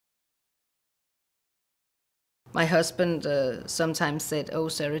My husband sometimes said, "Oh,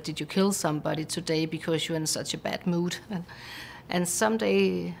 Sarah, did you kill somebody today because you're in such a bad mood?" And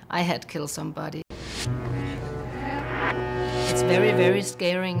someday I had killed somebody. It's very, very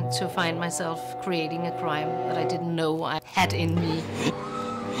scary to find myself creating a crime that I didn't know I had in me.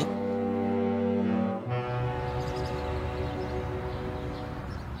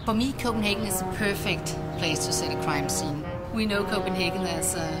 For me, Copenhagen is a perfect place to set a crime scene. We know Copenhagen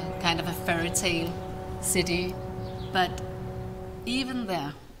as a kind of a fairy tale city, but even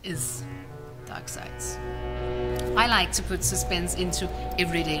there is dark sides. I like to put suspense into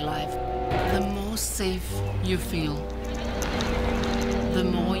everyday life. The more safe you feel, the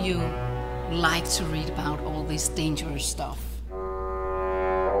more you like to read about all this dangerous stuff.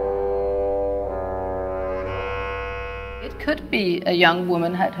 It could be a young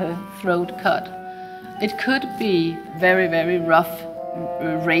woman had her throat cut. It could be very, very rough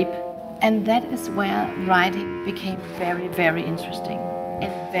rape. And that is where writing became very, very interesting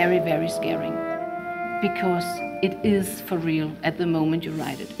and very, very scary. Because it is for real at the moment you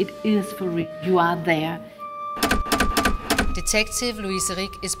write it. It is for real. You are there. Detective Louise Rick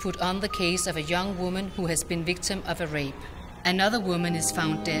is put on the case of a young woman who has been victim of a rape. Another woman is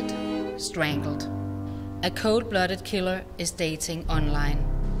found dead, strangled. A cold-blooded killer is dating online.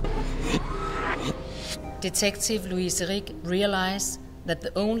 Detective Louise Rick realizes that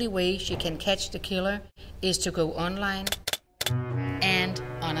the only way she can catch the killer is to go online and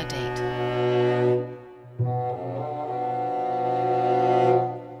on a date.